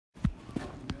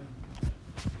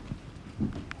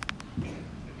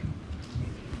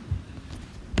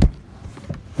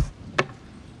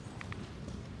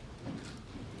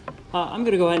I'm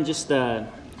going to go ahead and just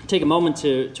take a moment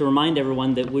to remind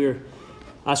everyone that we're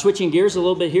switching gears a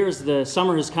little bit here as the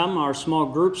summer has come. Our small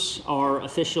groups are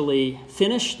officially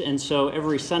finished, and so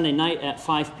every Sunday night at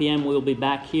 5 p.m. we'll be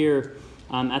back here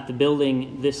at the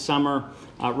building this summer.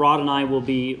 Rod and I will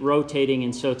be rotating,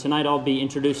 and so tonight I'll be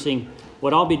introducing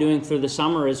what I'll be doing through the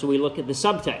summer as we look at the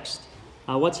subtext.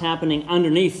 What's happening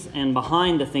underneath and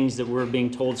behind the things that we're being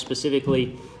told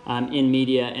specifically in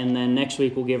media, and then next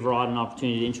week we'll give Rod an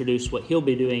opportunity to introduce what he'll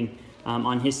be doing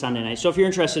on his Sunday night. So if you're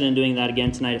interested in doing that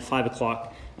again tonight at 5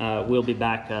 o'clock, we'll be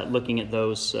back looking at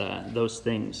those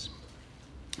things.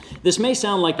 This may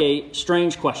sound like a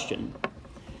strange question,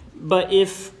 but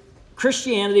if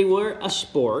Christianity were a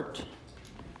sport,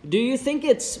 do you think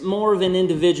it's more of an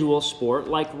individual sport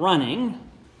like running,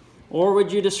 or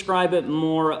would you describe it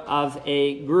more of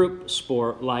a group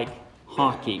sport like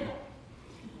hockey?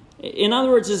 In other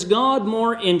words, is God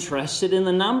more interested in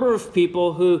the number of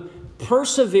people who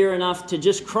persevere enough to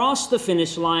just cross the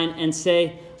finish line and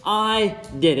say, I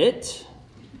did it?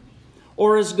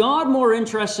 Or is God more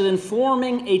interested in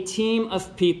forming a team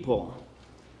of people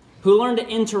who learn to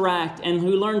interact and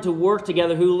who learn to work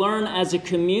together, who learn as a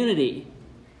community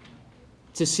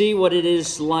to see what it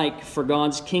is like for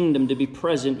God's kingdom to be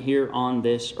present here on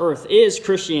this earth? Is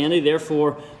Christianity,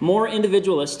 therefore, more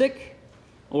individualistic,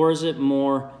 or is it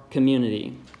more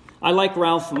community? I like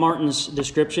Ralph Martin's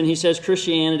description. He says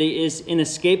Christianity is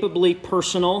inescapably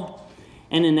personal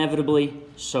and inevitably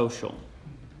social.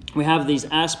 We have these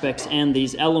aspects and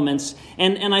these elements,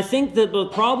 and I think that the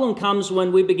problem comes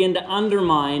when we begin to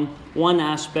undermine one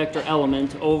aspect or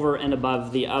element over and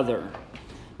above the other.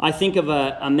 I think of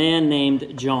a man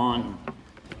named John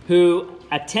who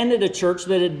attended a church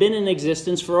that had been in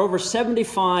existence for over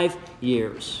 75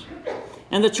 years.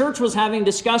 And the church was having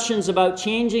discussions about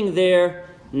changing their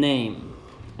name.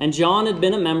 And John had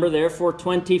been a member there for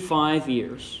 25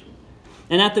 years.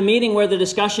 And at the meeting where the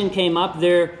discussion came up,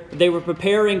 they were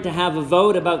preparing to have a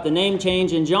vote about the name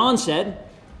change. And John said,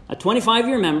 a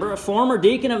 25-year member, a former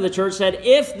deacon of the church, said,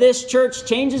 if this church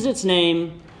changes its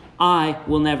name, I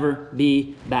will never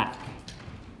be back.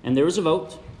 And there was a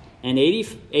vote, and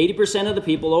 80% of the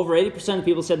people, over 80% of the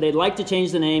people said they'd like to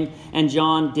change the name, and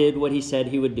John did what he said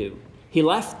he would do. He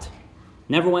left,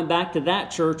 never went back to that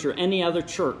church or any other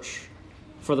church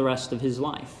for the rest of his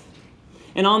life.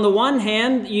 And on the one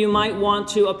hand, you might want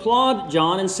to applaud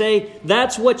John and say,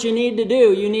 that's what you need to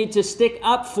do. You need to stick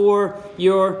up for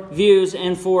your views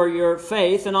and for your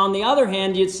faith. And on the other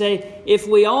hand, you'd say, if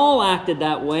we all acted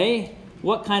that way,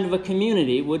 what kind of a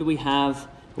community would we have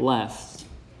left?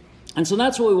 And so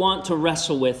that's what we want to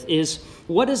wrestle with, is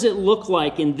what does it look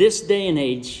like in this day and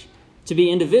age to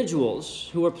be individuals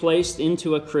who are placed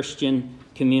into a Christian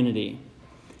community?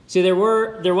 See, there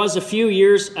was a few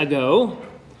years ago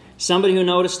somebody who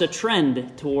noticed a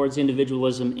trend towards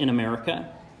individualism in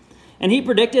America. And he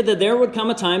predicted that there would come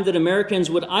a time that Americans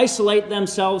would isolate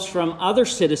themselves from other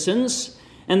citizens,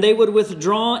 and they would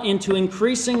withdraw into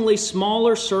increasingly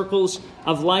smaller circles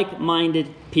of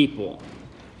like-minded people.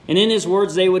 And in his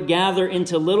words, they would gather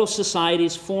into little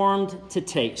societies formed to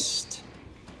taste.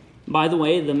 By the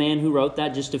way, the man who wrote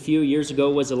that just a few years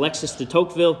ago was Alexis de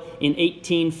Tocqueville in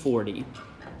 1840,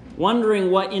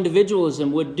 wondering what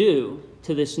individualism would do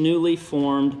to this newly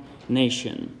formed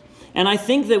nation. And I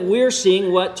think that we're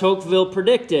seeing what Tocqueville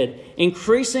predicted,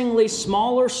 increasingly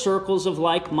smaller circles of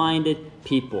like-minded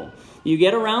people. You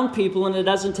get around people, and it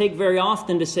doesn't take very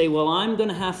often to say, well, I'm going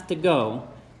to have to go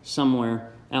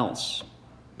somewhere else.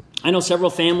 I know several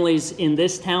families in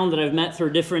this town that I've met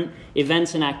through different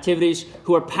events and activities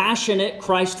who are passionate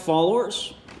Christ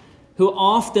followers, who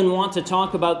often want to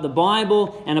talk about the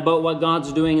Bible and about what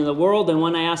God's doing in the world. And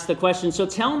when I ask the question, so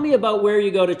tell me about where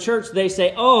you go to church, they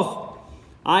say, oh,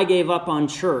 I gave up on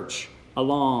church a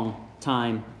long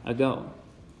time ago.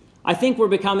 I think we're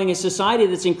becoming a society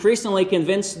that's increasingly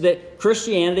convinced that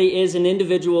Christianity is an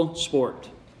individual sport.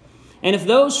 And if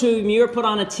those whom you're put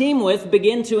on a team with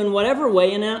begin to, in whatever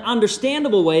way, in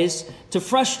understandable ways, to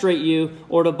frustrate you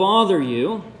or to bother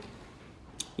you,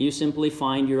 you simply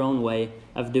find your own way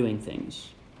of doing things.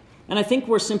 And I think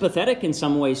we're sympathetic in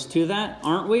some ways to that,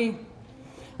 aren't we?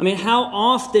 I mean, how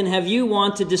often have you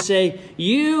wanted to say,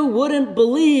 you wouldn't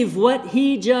believe what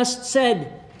he just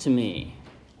said to me?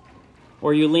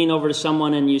 Or you lean over to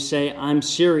someone and you say, I'm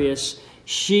serious.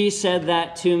 She said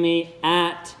that to me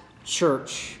at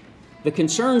church. The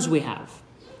concerns we have,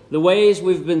 the ways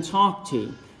we've been talked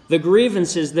to, the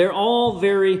grievances, they're all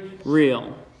very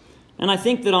real. And I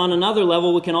think that on another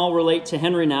level, we can all relate to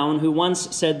Henry Nouwen, who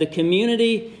once said, the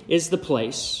community is the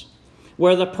place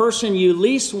where the person you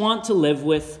least want to live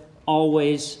with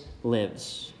always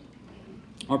lives.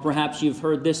 Or perhaps you've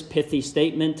heard this pithy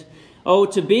statement, "Oh,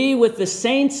 to be with the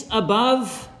saints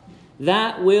above,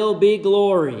 that will be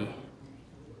glory.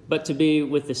 But to be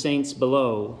with the saints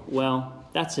below, well,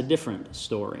 that's a different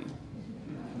story."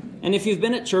 And if you've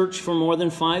been at church for more than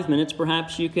 5 minutes,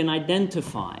 perhaps you can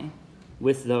identify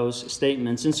with those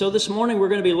statements. And so this morning we're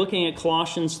going to be looking at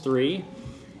Colossians 3,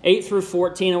 8 through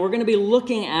 14, and we're going to be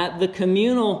looking at the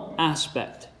communal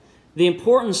aspect, the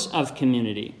importance of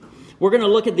community. We're going to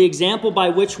look at the example by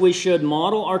which we should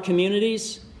model our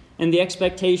communities and the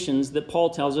expectations that Paul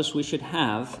tells us we should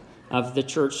have of the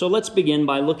church. So let's begin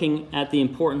by looking at the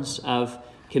importance of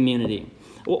community.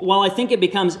 While I think it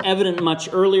becomes evident much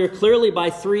earlier, clearly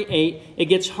by 3:8, it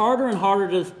gets harder and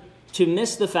harder to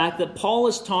miss the fact that Paul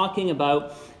is talking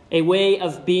about a way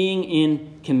of being in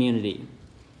community.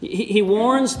 He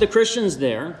warns the Christians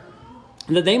there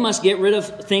that they must get rid of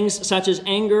things such as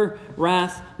anger,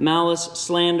 wrath, malice,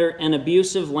 slander, and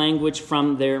abusive language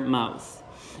from their mouth.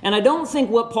 And I don't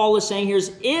think what Paul is saying here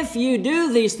is if you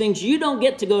do these things, you don't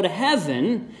get to go to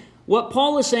heaven. What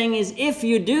Paul is saying is if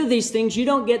you do these things, you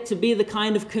don't get to be the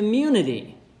kind of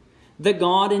community that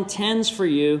God intends for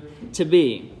you to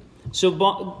be. So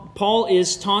Paul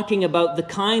is talking about the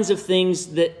kinds of things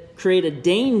that create a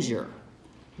danger,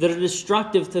 that are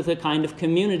destructive to the kind of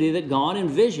community that God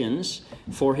envisions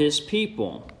for his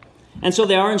people. And so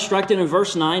they are instructed in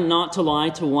verse 9 not to lie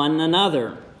to one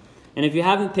another. And if you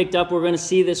haven't picked up, we're going to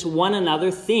see this one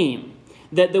another theme,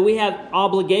 that we have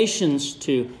obligations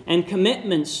to and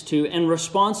commitments to and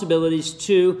responsibilities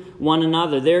to one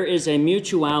another. There is a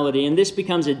mutuality, and this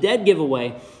becomes a dead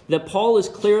giveaway that Paul is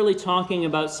clearly talking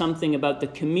about something about the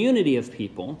community of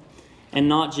people and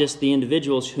not just the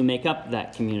individuals who make up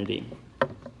that community.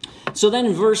 So then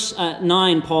in verse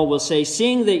 9, Paul will say,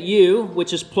 "Seeing that you,"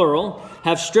 which is plural,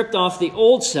 "have stripped off the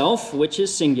old self," which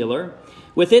is singular,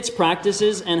 "with its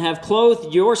practices, and have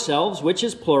clothed yourselves," which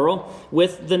is plural,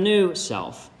 "with the new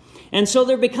self." And so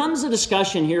there becomes a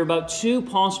discussion here about two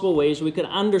possible ways we could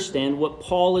understand what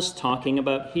Paul is talking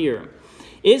about here.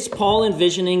 Is Paul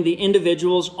envisioning the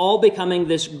individuals all becoming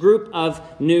this group of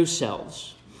new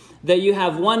selves? That you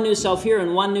have one new self here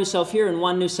and one new self here and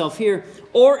one new self here?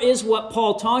 Or is what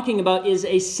Paul talking about is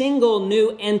a single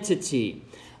new entity,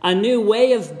 a new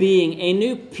way of being, a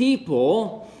new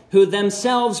people who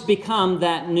themselves become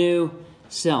that new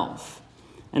self?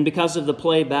 And because of the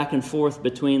play back and forth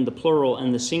between the plural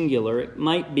and the singular, it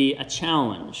might be a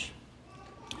challenge.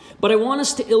 But I want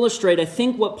us to illustrate, I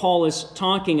think, what Paul is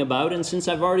talking about. And since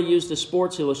I've already used a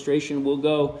sports illustration, we'll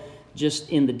go just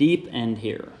in the deep end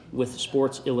here with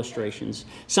sports illustrations.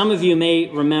 Some of you may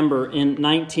remember in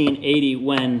 1980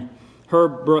 when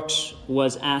Herb Brooks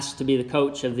was asked to be the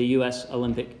coach of the U.S.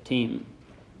 Olympic team.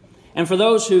 And for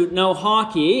those who know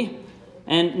hockey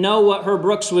and know what Herb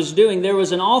Brooks was doing, there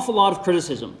was an awful lot of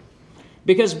criticism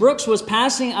because Brooks was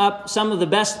passing up some of the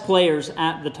best players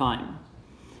at the time.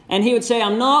 And he would say,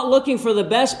 "I'm not looking for the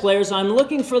best players. I'm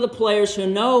looking for the players who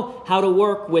know how to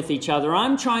work with each other.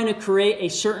 I'm trying to create a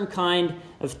certain kind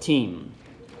of team."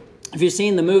 If you've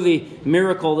seen the movie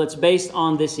Miracle that's based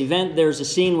on this event, there's a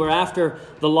scene where after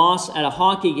the loss at a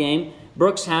hockey game,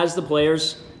 Brooks has the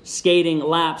players skating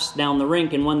laps down the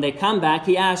rink. And when they come back,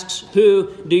 he asks, "Who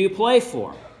do you play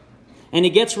for?" And he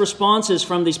gets responses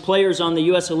from these players on the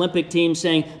U.S. Olympic team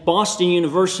saying, "Boston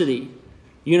University,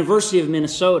 University of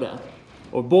Minnesota,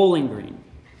 or Bowling Green."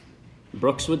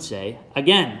 Brooks would say,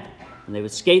 "Again." And they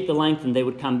would skate the length and they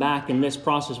would come back, and this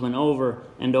process went over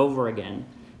and over again.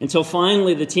 Until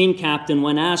finally the team captain,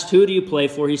 when asked, "Who do you play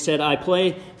for?" he said, "I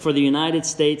play for the United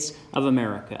States of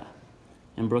America."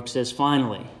 And Brooks says,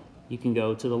 "Finally, you can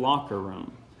go to the locker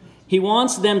room." He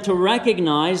wants them to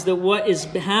recognize that what is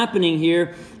happening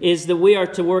here is that we are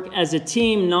to work as a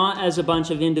team, not as a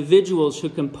bunch of individuals who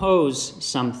compose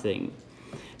something.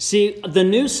 See, the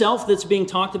new self that's being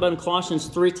talked about in Colossians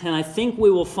 3:10, I think we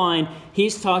will find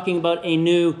he's talking about a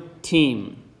new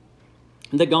team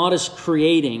that God is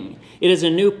creating. It is a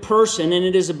new person, and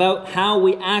it is about how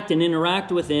we act and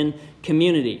interact within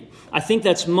community. I think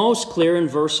that's most clear in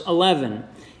verse 11.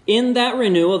 "In that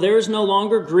renewal, there is no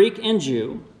longer Greek and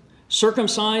Jew,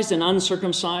 circumcised and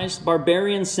uncircumcised,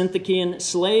 barbarian, Scythian,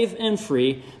 slave and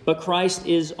free, but Christ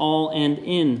is all and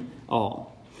in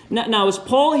all." Now, is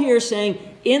Paul here saying,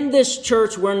 in this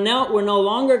church, we're no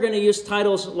longer going to use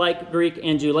titles like Greek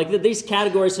and Jew, like that these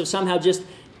categories have somehow just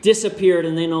disappeared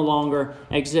and they no longer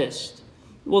exist?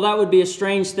 Well, that would be a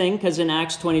strange thing, because in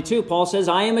Acts 22, Paul says,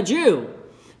 "I am a Jew."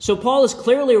 So Paul is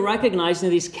clearly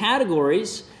recognizing these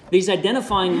categories, these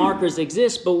identifying markers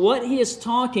exist, but what he is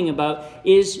talking about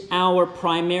is our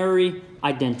primary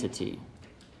identity.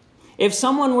 If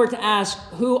someone were to ask,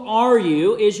 who are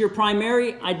you? Is your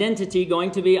primary identity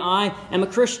going to be, I am a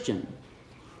Christian?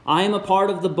 I am a part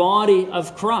of the body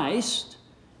of Christ?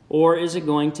 Or is it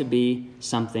going to be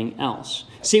something else?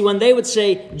 See, when they would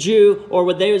say Jew or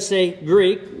when they would say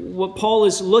Greek, what Paul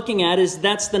is looking at is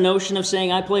that's the notion of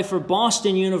saying I play for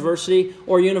Boston University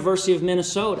or University of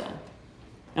Minnesota.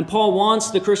 And Paul wants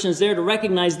the Christians there to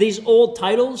recognize these old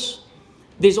titles,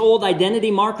 these old identity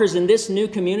markers in this new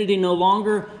community no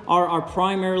longer are our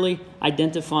primarily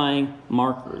identifying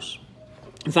markers.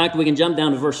 In fact, we can jump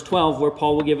down to verse 12 where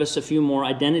Paul will give us a few more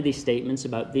identity statements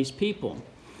about these people.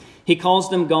 He calls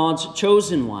them God's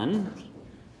chosen one,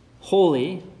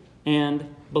 holy, and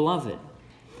beloved.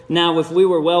 Now, if we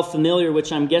were well familiar,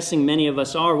 which I'm guessing many of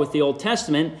us are with the Old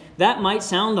Testament, that might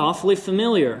sound awfully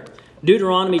familiar.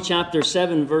 Deuteronomy chapter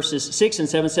 7, verses 6 and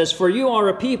 7 says, "For you are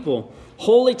a people,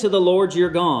 holy to the Lord your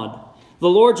God. The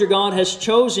Lord your God has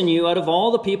chosen you out of all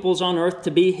the peoples on earth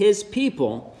to be his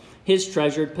people, his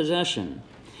treasured possession.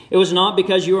 It was not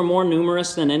because you were more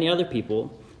numerous than any other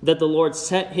people that the Lord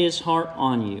set his heart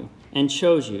on you and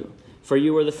chose you, for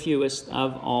you were the fewest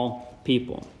of all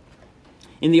people."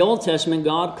 In the Old Testament,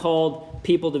 God called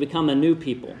people to become a new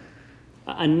people,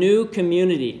 a new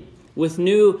community with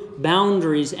new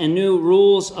boundaries and new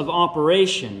rules of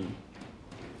operation.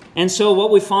 And so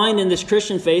what we find in this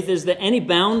Christian faith is that any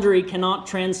boundary cannot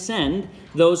transcend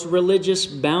those religious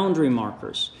boundary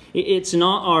markers. It's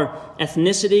not our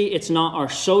ethnicity, it's not our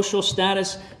social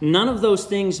status. None of those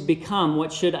things become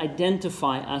what should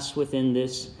identify us within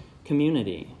this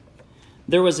community.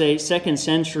 There was a 2nd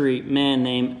century man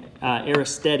named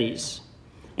Aristides,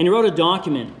 and he wrote a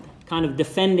document kind of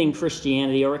defending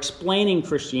Christianity or explaining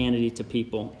Christianity to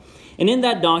people. And in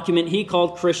that document, he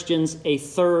called Christians a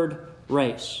third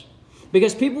race.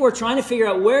 Because people were trying to figure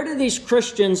out, where do these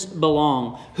Christians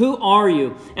belong? Who are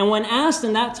you? And when asked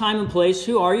in that time and place,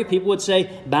 who are you? People would say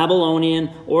Babylonian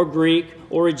or Greek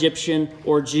or Egyptian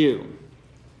or Jew.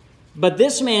 But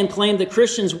this man claimed that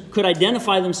Christians could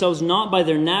identify themselves not by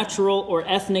their natural or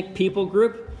ethnic people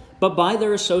group, but by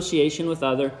their association with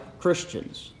other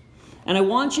Christians. And I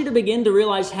want you to begin to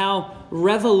realize how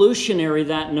revolutionary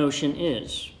that notion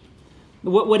is.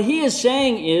 What he is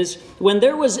saying is, when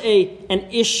there was an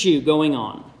issue going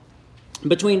on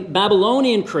between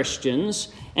Babylonian Christians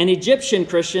and Egyptian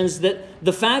Christians, that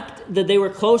the fact that they were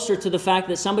closer to the fact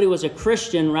that somebody was a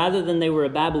Christian rather than they were a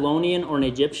Babylonian or an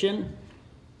Egyptian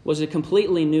was a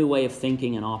completely new way of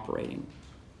thinking and operating.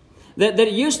 That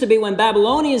it used to be when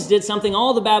Babylonians did something,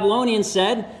 all the Babylonians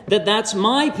said that that's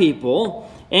my people,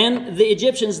 and the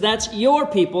Egyptians, that's your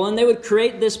people, and they would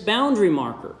create this boundary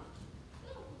marker.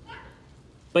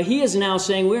 But he is now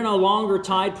saying we're no longer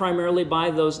tied primarily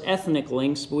by those ethnic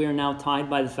links, but we are now tied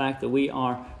by the fact that we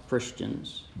are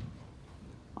Christians.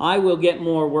 I will get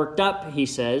more worked up, he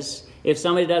says, if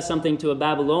somebody does something to a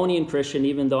Babylonian Christian,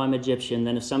 even though I'm Egyptian,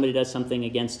 than if somebody does something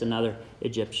against another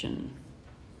Egyptian.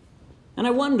 And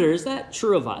I wonder, is that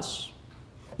true of us?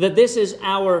 That this is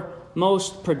our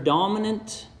most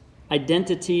predominant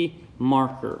identity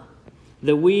marker,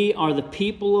 that we are the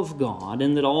people of God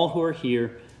and that all who are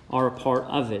here are a part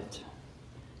of it.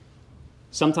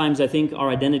 Sometimes I think our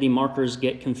identity markers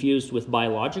get confused with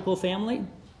biological family.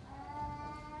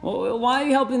 Well, why are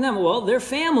you helping them? Well, they're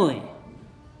family.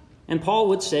 And Paul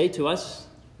would say to us,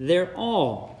 they're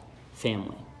all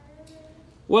family.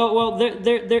 Well,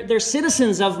 they're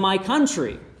citizens of my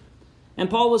country. And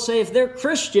Paul would say, if they're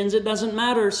Christians, it doesn't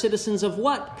matter citizens of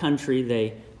what country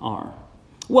they are.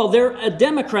 Well, they're a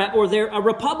Democrat or they're a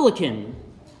Republican.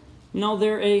 No,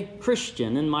 they're a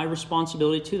Christian, and my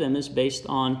responsibility to them is based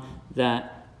on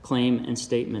that claim and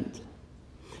statement.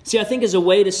 See, I think as a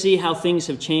way to see how things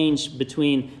have changed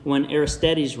between when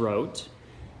Aristides wrote,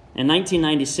 in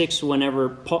 1996,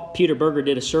 whenever Peter Berger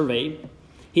did a survey,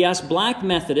 he asked black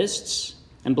Methodists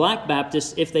and black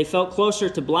Baptists if they felt closer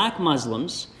to black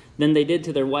Muslims than they did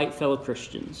to their white fellow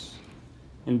Christians.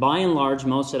 And by and large,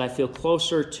 most said, I feel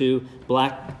closer to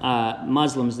black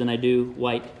Muslims than I do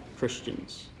white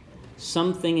Christians.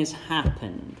 Something has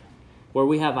happened where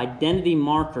we have identity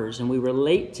markers and we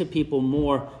relate to people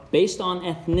more based on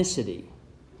ethnicity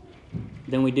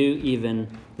than we do even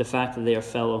the fact that they are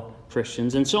fellow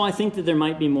Christians. And so I think that there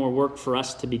might be more work for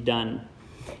us to be done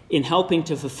in helping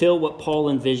to fulfill what Paul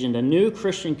envisioned, a new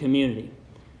Christian community,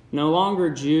 no longer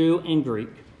Jew and Greek,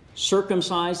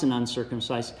 circumcised and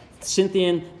uncircumcised,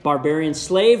 Scythian, barbarian,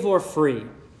 slave or free,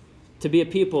 to be a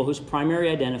people whose primary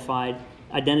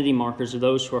identity markers are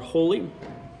those who are holy,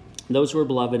 those who are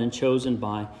beloved and chosen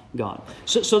by God.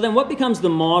 So then what becomes the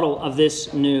model of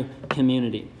this new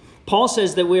community? Paul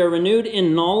says that we are renewed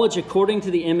in knowledge according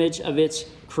to the image of its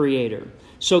Creator.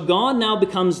 So God now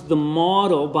becomes the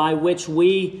model by which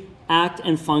we act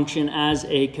and function as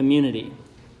a community.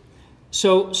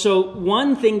 So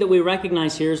one thing that we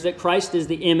recognize here is that Christ is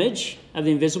the image of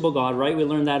the invisible God, right? We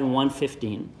learned that in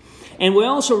 1:15. And we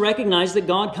also recognize that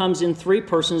God comes in three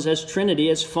persons as Trinity,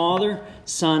 as Father,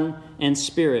 Son, and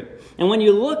Spirit. And when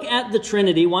you look at the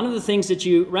Trinity, one of the things that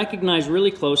you recognize really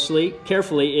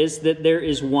carefully, is that there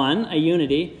is one, a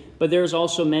unity, but there is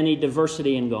also many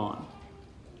diversity in God.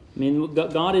 I mean,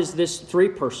 God is this three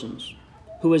persons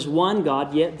who is one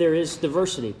God, yet there is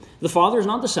diversity. The Father is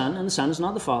not the Son, and the Son is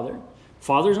not the Father. The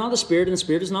Father is not the Spirit, and the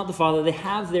Spirit is not the Father. They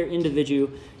have their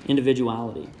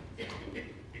individuality.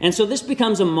 And so this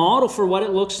becomes a model for what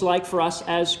it looks like for us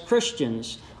as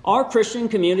Christians. Our Christian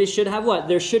community should have what?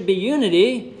 There should be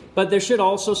unity, but there should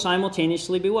also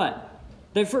simultaneously be what?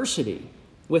 Diversity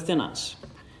within us.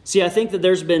 See, I think that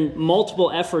there's been multiple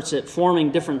efforts at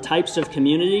forming different types of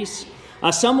communities.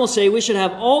 Some will say we should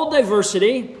have all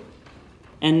diversity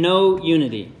and no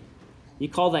unity. You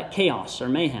call that chaos or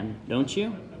mayhem, don't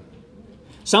you?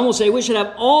 Some will say we should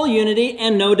have all unity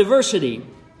and no diversity.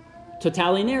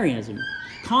 Totalitarianism,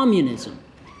 communism.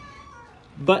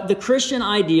 But the Christian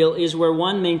ideal is where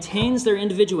one maintains their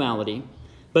individuality,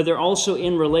 but they're also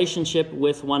in relationship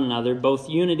with one another. Both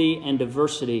unity and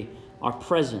diversity are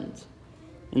present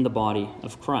in the body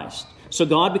of Christ. So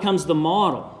God becomes the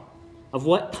model of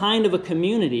what kind of a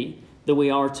community that we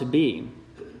are to be.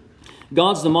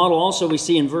 God's the model also we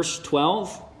see in verse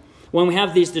 12 when we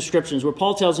have these descriptions where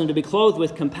Paul tells them to be clothed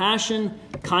with compassion,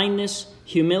 kindness,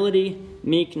 humility,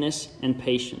 meekness, and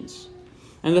patience.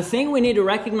 And the thing we need to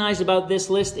recognize about this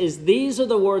list is these are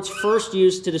the words first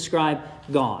used to describe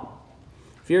God.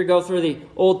 If you go through the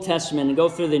Old Testament and go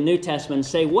through the New Testament and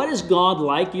say, what is God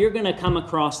like? You're going to come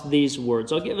across these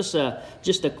words. I'll give us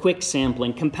just a quick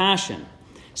sampling. Compassion.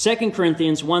 2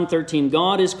 Corinthians 1:13,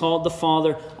 God is called the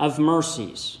Father of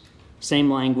mercies.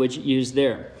 Same language used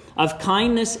there. Of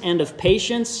kindness and of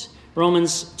patience,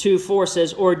 Romans 2:4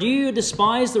 says, or do you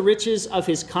despise the riches of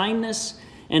his kindness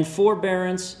and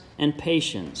forbearance and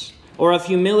patience? Or of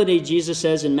humility, Jesus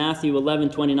says in Matthew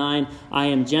 11:29, I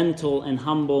am gentle and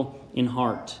humble in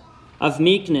heart. Of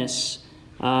meekness,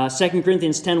 2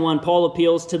 Corinthians 10:1, Paul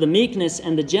appeals to the meekness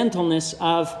and the gentleness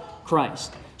of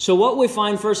Christ. So what we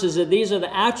find first is that these are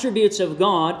the attributes of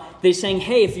God. They're saying,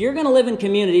 hey, if you're going to live in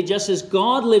community, just as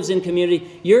God lives in community,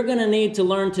 you're going to need to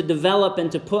learn to develop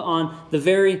and to put on the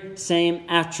very same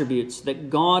attributes that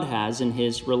God has in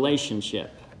his relationship.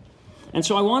 And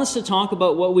so I want us to talk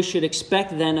about what we should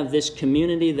expect then of this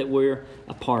community that we're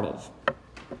a part of.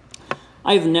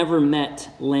 I've never met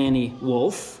Lanny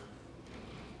Wolf.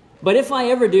 But if I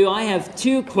ever do, I have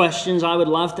two questions I would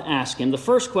love to ask him. The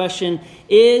first question,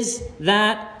 is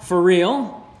that for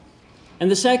real?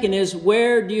 And the second is,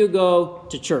 where do you go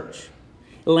to church?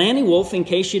 Lanny Wolf, in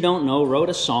case you don't know, wrote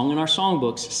a song in our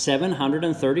songbooks,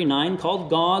 739,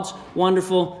 called God's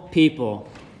Wonderful People.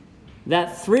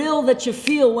 That thrill that you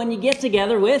feel when you get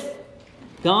together with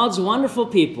God's wonderful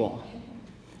people.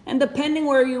 And depending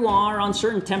where you are on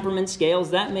certain temperament scales,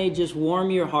 that may just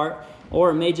warm your heart,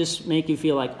 or it may just make you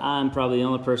feel like I'm probably the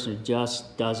only person who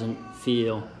just doesn't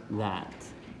feel that.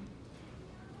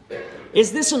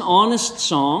 Is this an honest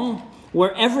song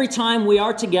where every time we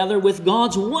are together with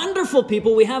God's wonderful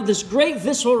people, we have this great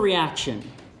visceral reaction?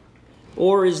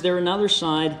 Or is there another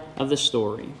side of the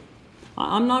story?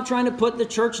 I'm not trying to put the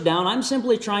church down. I'm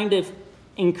simply trying to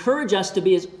encourage us to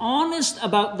be as honest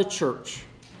about the church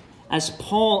as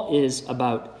Paul is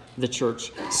about the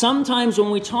church. Sometimes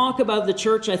when we talk about the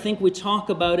church, I think we talk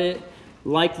about it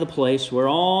like the place where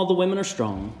all the women are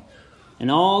strong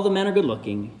and all the men are good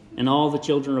looking and all the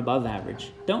children are above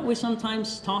average. Don't we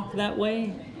sometimes talk that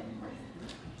way?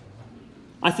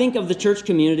 I think of the church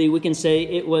community, we can say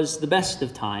it was the best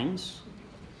of times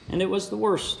and it was the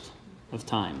worst of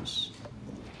times.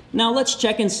 Now let's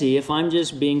check and see if I'm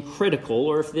just being critical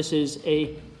or if this is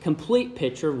a complete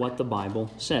picture of what the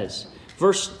Bible says.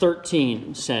 Verse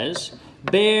 13 says,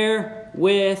 bear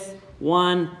with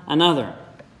one another.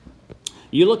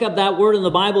 You look up that word in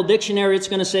the Bible dictionary, it's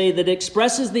going to say that it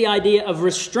expresses the idea of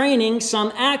restraining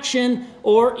some action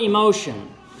or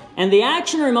emotion. And the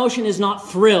action or emotion is not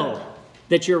thrill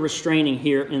that you're restraining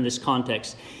here in this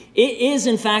context. It is,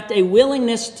 in fact, a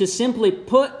willingness to simply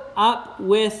put up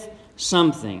with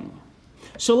something.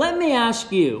 So let me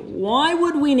ask you, why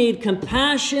would we need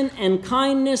compassion and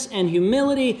kindness and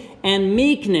humility and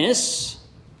meekness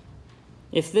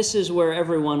if this is where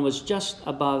everyone was just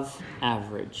above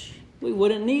average? We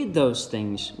wouldn't need those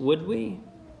things, would we?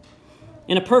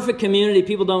 In a perfect community,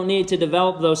 people don't need to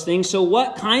develop those things. So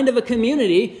what kind of a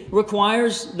community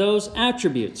requires those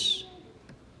attributes?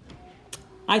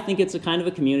 I think it's a kind of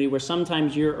a community where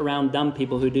sometimes you're around dumb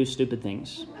people who do stupid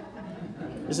things.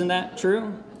 Isn't that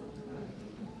true?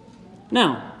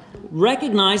 Now,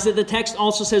 recognize that the text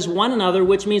also says one another,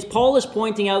 which means Paul is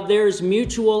pointing out there is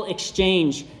mutual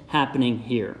exchange happening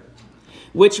here.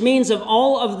 Which means of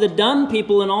all of the dumb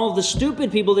people and all of the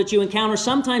stupid people that you encounter,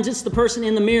 sometimes it's the person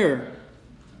in the mirror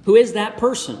who is that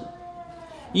person.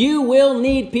 You will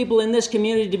need people in this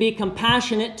community to be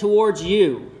compassionate towards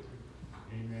you.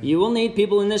 Amen. You will need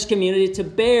people in this community to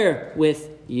bear with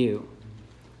you,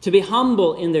 to be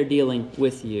humble in their dealing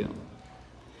with you.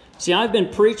 See, I've been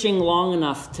preaching long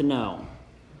enough to know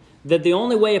that the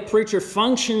only way a preacher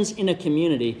functions in a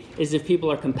community is if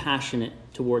people are compassionate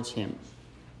towards him.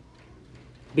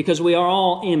 Because we are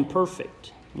all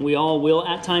imperfect. We all will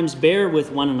at times bear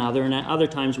with one another, and at other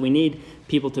times we need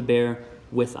people to bear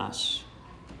with us.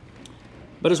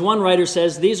 But as one writer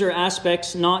says, these are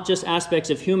aspects, not just aspects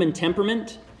of human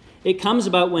temperament. It comes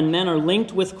about when men are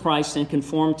linked with Christ and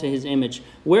conformed to his image.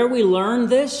 Where we learn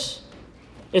this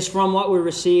is from what we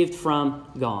received from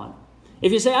God.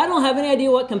 If you say, I don't have any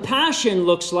idea what compassion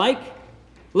looks like,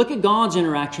 look at God's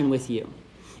interaction with you.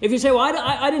 If you say, well,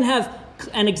 I didn't have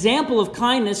an example of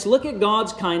kindness, look at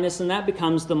God's kindness, and that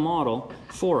becomes the model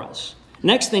for us.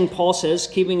 Next thing Paul says,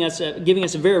 giving us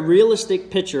a very realistic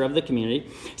picture of the community,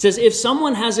 says, if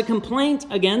someone has a complaint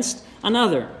against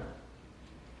another.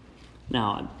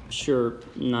 Now, I'm sure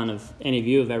none of any of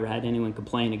you have ever had anyone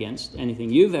complain against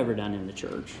anything you've ever done in the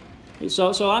church.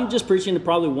 So I'm just preaching to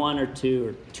probably 1 or 2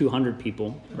 or 200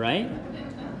 people, right?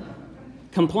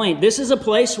 Complaint. This is a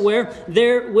place where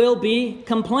there will be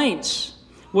complaints.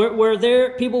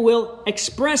 Where people will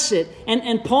express it.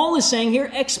 And Paul is saying here,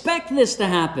 expect this to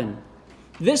happen.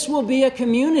 This will be a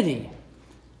community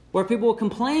where people will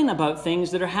complain about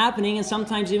things that are happening and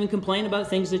sometimes even complain about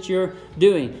things that you're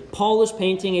doing. Paul is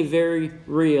painting a very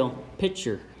real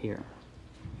picture here.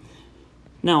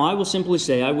 Now, I will simply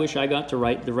say, I wish I got to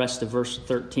write the rest of verse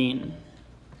 13.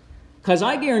 Because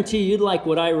I guarantee you'd like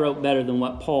what I wrote better than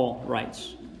what Paul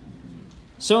writes.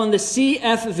 So in the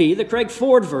CFV, the Craig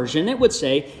Ford version, it would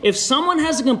say, if someone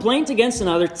has a complaint against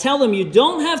another, tell them you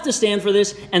don't have to stand for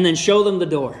this, and then show them the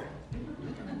door.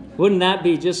 Wouldn't that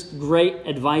be just great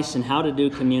advice in how to do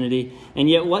community? And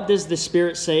yet, what does the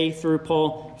Spirit say through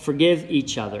Paul? Forgive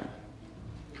each other.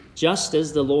 Just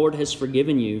as the Lord has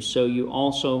forgiven you, so you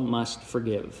also must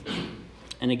forgive.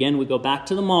 And again, we go back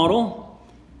to the model.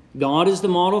 God is the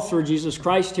model through Jesus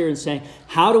Christ here and saying,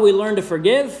 how do we learn to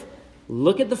forgive?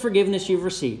 Look at the forgiveness you've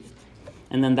received.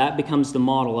 And then that becomes the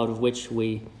model out of which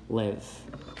we live.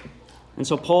 And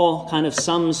so Paul kind of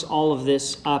sums all of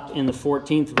this up in the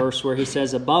 14th verse where he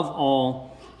says, above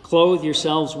all, clothe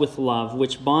yourselves with love,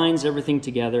 which binds everything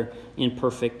together in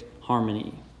perfect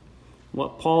harmony.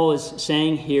 What Paul is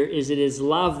saying here is it is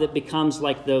love that becomes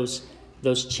like those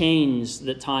chains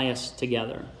that tie us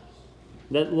together.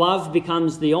 That love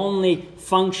becomes the only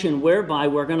function whereby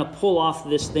we're going to pull off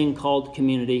this thing called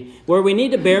community, where we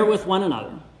need to bear with one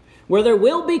another, where there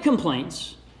will be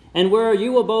complaints, and where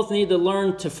you will both need to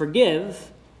learn to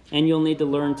forgive, and you'll need to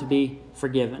learn to be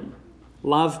forgiven.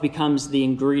 Love becomes the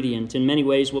ingredient. In many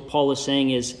ways, what Paul is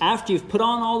saying is, after you've put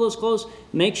on all those clothes,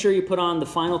 make sure you put on the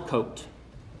final coat,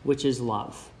 which is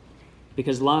love.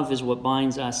 Because love is what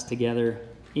binds us together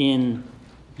in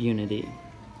unity.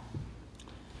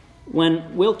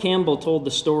 When Will Campbell told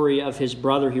the story of his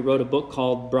brother, he wrote a book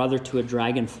called Brother to a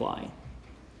Dragonfly.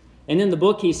 And in the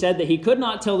book, he said that he could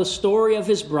not tell the story of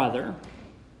his brother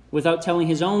without telling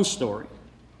his own story.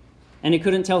 And he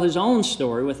couldn't tell his own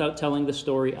story without telling the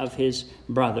story of his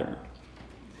brother.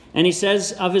 And he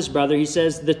says of his brother, he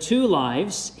says, the two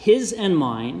lives, his and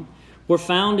mine, were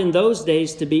found in those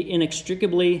days to be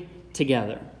inextricably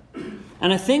together.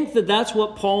 And I think that that's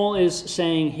what Paul is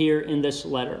saying here in this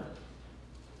letter.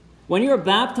 When you are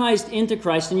baptized into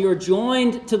Christ and you are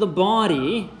joined to the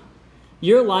body,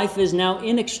 your life is now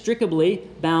inextricably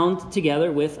bound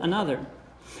together with another.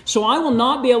 So I will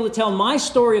not be able to tell my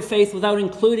story of faith without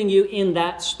including you in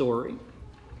that story.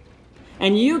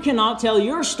 And you cannot tell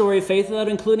your story of faith without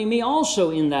including me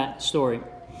also in that story.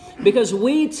 Because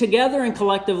we together and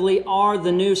collectively are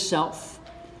the new self.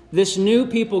 This new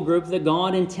people group that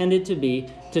God intended to be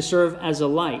to serve as a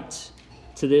light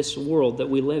to this world that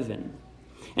we live in.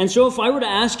 And so if I were to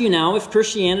ask you now, if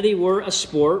Christianity were a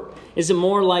sport, is it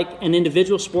more like an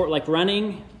individual sport like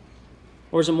running?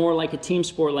 Or is it more like a team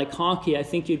sport like hockey? I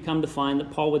think you'd come to find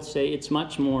that Paul would say it's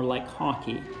much more like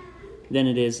hockey than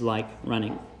it is like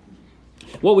running.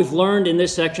 What we've learned in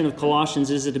this section of Colossians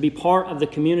is that to be part of the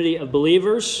community of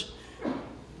believers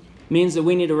means that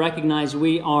we need to recognize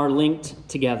we are linked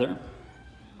together.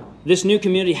 This new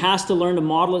community has to learn to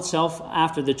model itself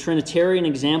after the Trinitarian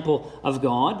example of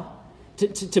God,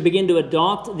 to begin to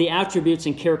adopt the attributes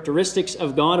and characteristics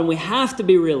of God, and we have to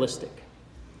be realistic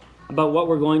about what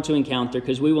we're going to encounter,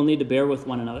 because we will need to bear with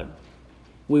one another.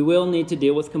 We will need to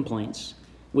deal with complaints.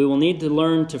 We will need to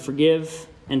learn to forgive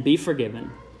and be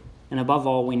forgiven. And above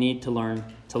all, we need to learn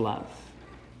to love.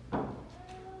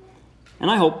 And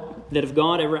I hope that if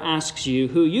God ever asks you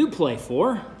who you play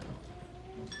for,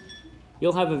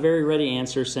 you'll have a very ready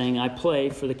answer saying, I play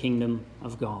for the kingdom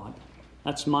of God.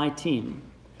 That's my team,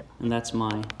 and that's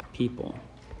my people.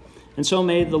 And so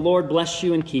may the Lord bless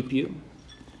you and keep you.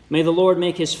 May the Lord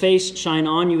make his face shine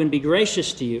on you and be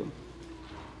gracious to you.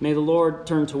 May the Lord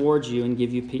turn towards you and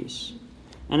give you peace.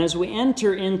 And as we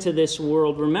enter into this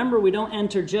world, remember, we don't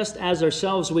enter just as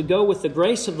ourselves. We go with the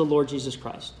grace of the Lord Jesus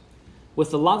Christ,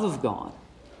 with the love of God,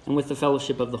 and with the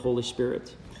fellowship of the Holy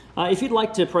Spirit. If you'd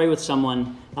like to pray with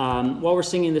someone while we're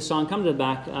singing this song, come to the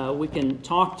back. We can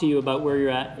talk to you about where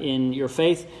you're at in your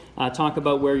faith, talk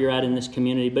about where you're at in this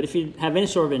community. But if you have any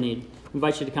sort of a need, I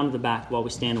invite you to come to the back while we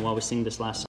stand and while we sing this last song.